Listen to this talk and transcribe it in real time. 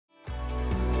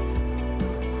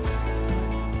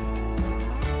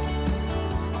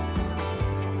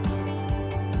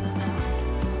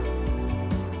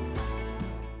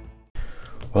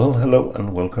Well, hello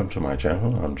and welcome to my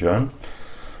channel. I'm John.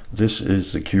 This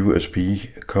is the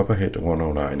QSP Copperhead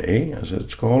 109A, as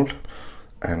it's called,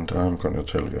 and I'm going to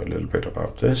tell you a little bit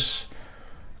about this,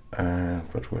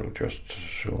 but we'll just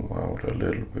zoom out a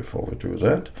little before we do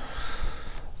that.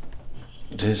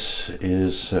 This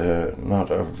is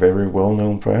not a very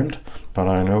well-known brand, but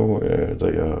I know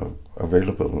they are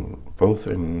available both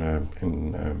in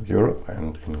Europe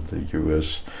and in the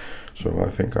US. So I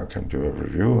think I can do a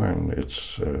review, and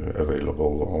it's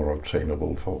available or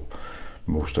obtainable for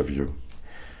most of you.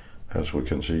 As we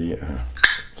can see, a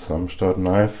thumb stud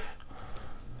knife.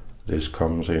 This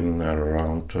comes in at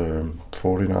around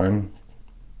 49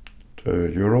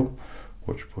 euro,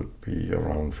 which would be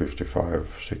around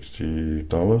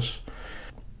 $55–60.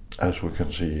 As we can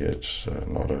see, it's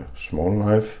not a small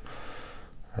knife.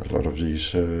 A lot of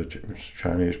these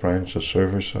Chinese brands of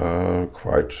service are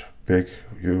quite big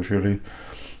usually,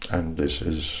 and this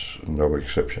is no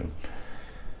exception.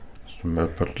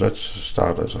 But let's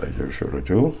start as I usually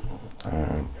do.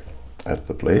 At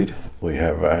the blade we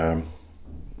have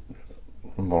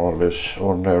more or less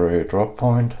ordinary drop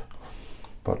point,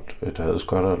 but it has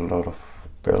got a lot of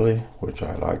belly, which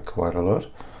I like quite a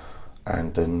lot,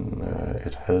 and then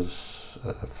it has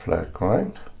a flat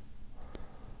grind,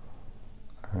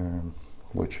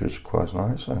 which is quite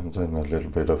nice, and then a little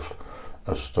bit of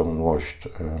a stone-washed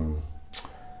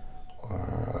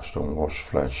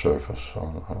flat surface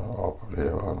on up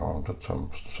here around the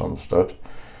thumb stud.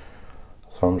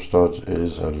 Thumb stud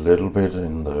is a little bit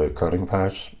in the cutting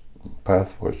path,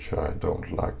 which I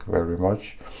don't like very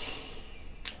much,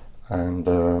 and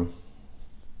a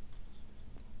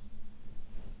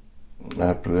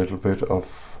little bit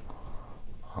of,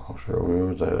 I'll show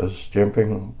you, there's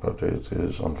jimping, but it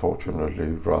is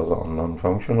unfortunately rather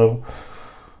non-functional.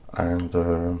 And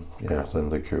yeah, then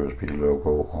the QSP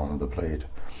logo on the blade,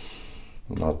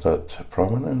 not that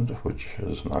prominent, which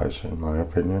is nice in my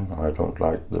opinion. I don't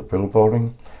like the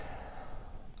billboarding.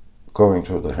 Going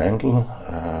to the handle,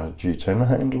 G10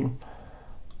 handle,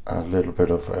 a little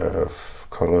bit of a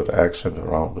colored accent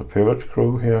around the pivot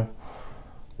screw here,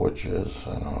 which is,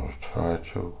 and I'll try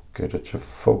to get it to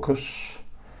focus.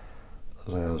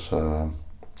 There's a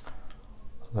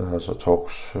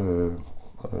Torx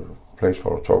place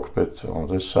for a Torx bit on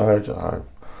this side. I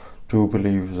do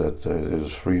believe that there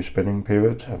is free spinning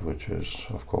pivot, which is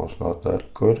of course not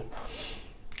that good.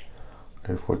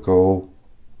 If we go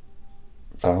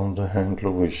down the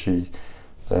handle, we see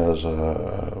there's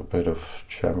a bit of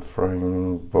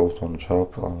chamfering both on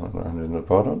top and in the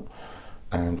bottom,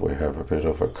 and we have a bit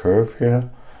of a curve here.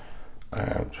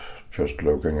 And just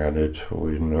looking at it,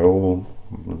 we know,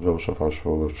 those of us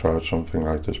who have tried something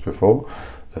like this before,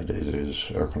 that it is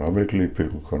ergonomically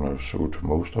going to suit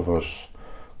most of us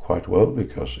quite well,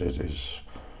 because it is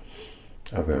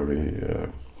a very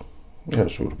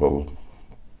suitable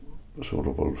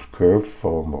curve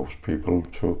for most people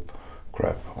to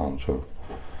grab onto.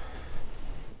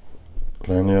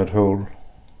 Lanyard hole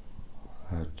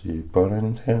at the butt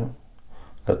end here,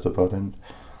 at the butt end,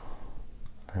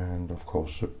 and of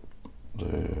course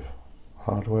the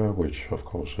hardware, which of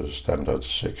course is standard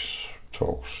 6,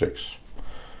 Torx 6.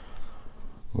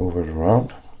 Move it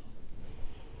around.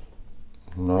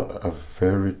 Not a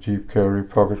very deep carry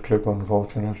pocket clip,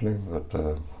 unfortunately, but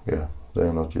yeah,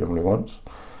 they're not the only ones.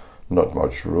 Not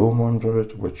much room under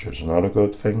it, which is not a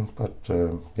good thing, but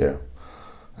yeah,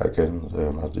 again,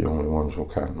 they're not the only ones who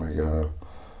can make a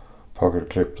pocket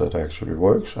clip that actually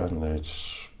works, and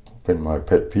it's been my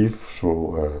pet peeve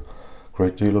through a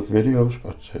great deal of videos,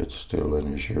 but it's still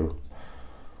an issue.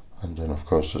 And then of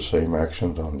course the same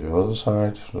accent on the other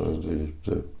side,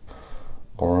 the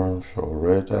orange or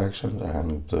red accent,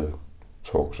 and the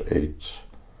Torx 8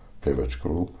 pivot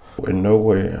screw. In no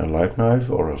way a light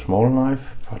knife or a small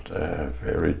knife, but a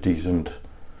very decent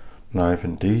knife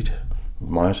indeed,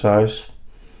 my size.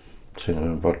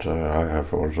 But I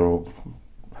have also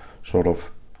sort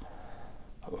of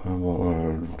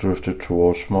drifted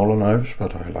towards smaller knives,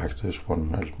 but I like this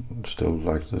one. I still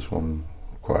like this one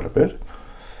quite a bit.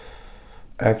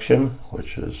 Action,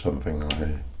 which is something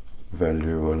I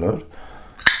value a lot.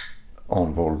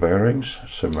 On ball bearings,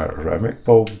 ceramic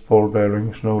ball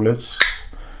bearings, no less,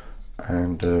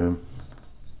 and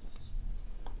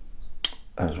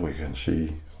as we can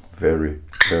see, very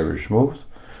smooth,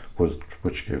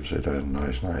 which gives it a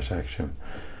nice action,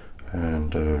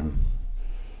 and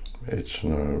it's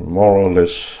more or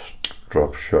less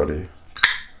drop shotty,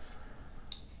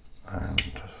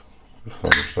 and the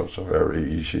thumb studs are very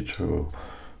easy to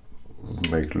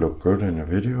make look good in a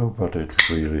video, but it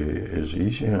really is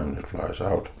easy, and it flies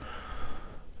out.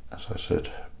 As I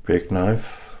said, big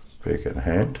knife, big in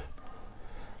hand,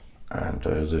 and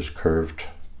this curved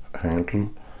handle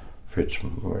fits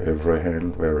every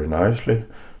hand very nicely,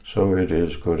 so it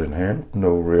is good in hand,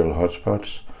 no real hot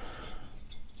spots.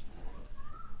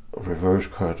 Reverse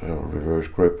cut or reverse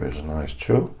grip is nice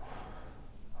too.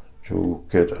 You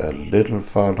get a little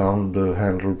far down the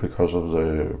handle because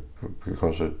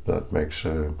that makes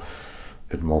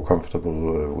it more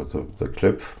comfortable with the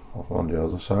clip on the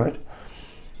other side.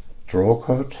 Draw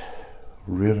cut,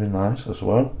 really nice as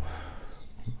well.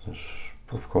 This,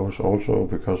 of course, also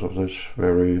because of this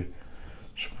very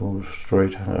smooth,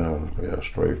 straight,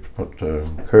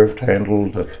 curved handle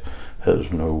that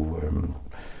has no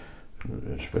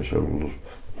special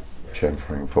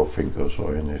chamfering for fingers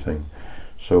or anything.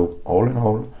 So all in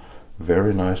all,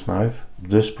 very nice knife.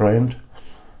 This brand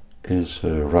is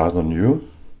rather new,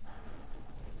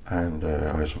 and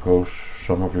I suppose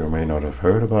some of you may not have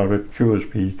heard about it.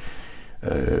 QSP,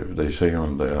 they say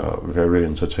on their very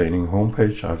entertaining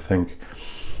homepage, I think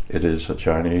it is a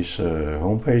Chinese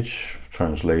homepage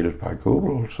translated by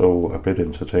Google, so a bit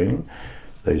entertaining.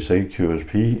 They say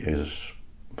QSP is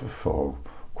for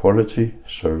quality,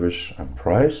 service and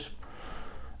price,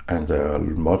 and their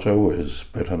motto is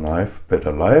better knife,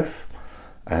 better life,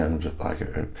 and I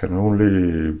can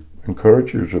only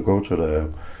encourage you to go to their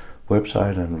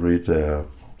website and read their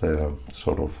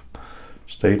sort of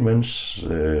statements.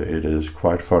 It is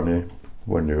quite funny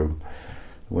when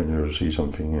you see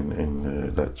something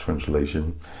in that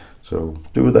translation. So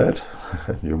do that,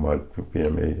 you might be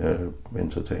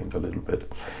entertained a little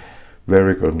bit.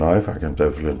 Very good knife, I can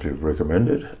definitely recommend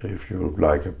it. If you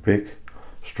like a big,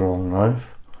 strong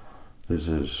knife, this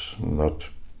is not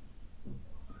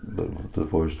the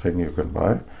worst thing you can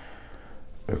buy.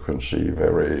 You can see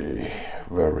very,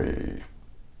 very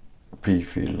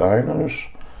beefy liners,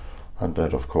 and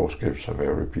that of course gives a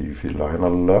very beefy liner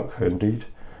lock indeed.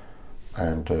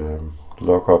 And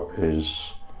lockup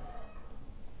is,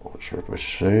 what should we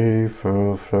say,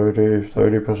 for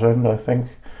 30%, I think.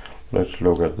 Let's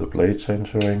look at the blade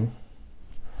centering.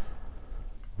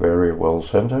 Very well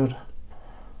centered.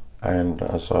 And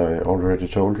as I already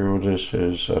told you, this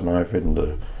is a knife in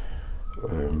the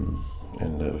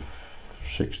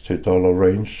 $60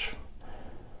 range.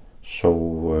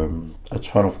 So a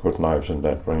ton of good knives in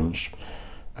that range,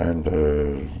 and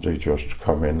they just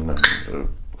come in and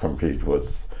compete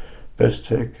with Best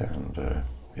Tech and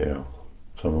yeah,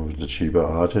 some of the cheaper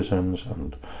artisans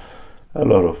and a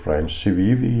lot of brands,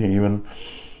 Civivi even,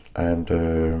 and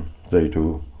they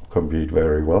do compete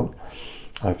very well.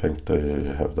 I think they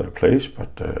have their place,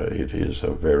 but it is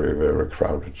a very, very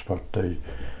crowded spot they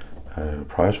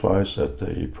price-wise that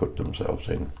they put themselves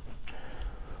in.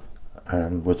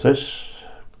 And with this,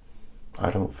 I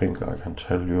don't think I can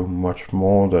tell you much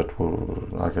more.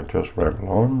 I can just ramble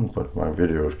on, but my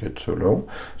videos get too long.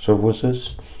 So with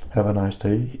this, have a nice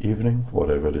day, evening,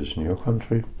 whatever it is in your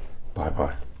country. Bye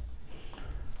bye.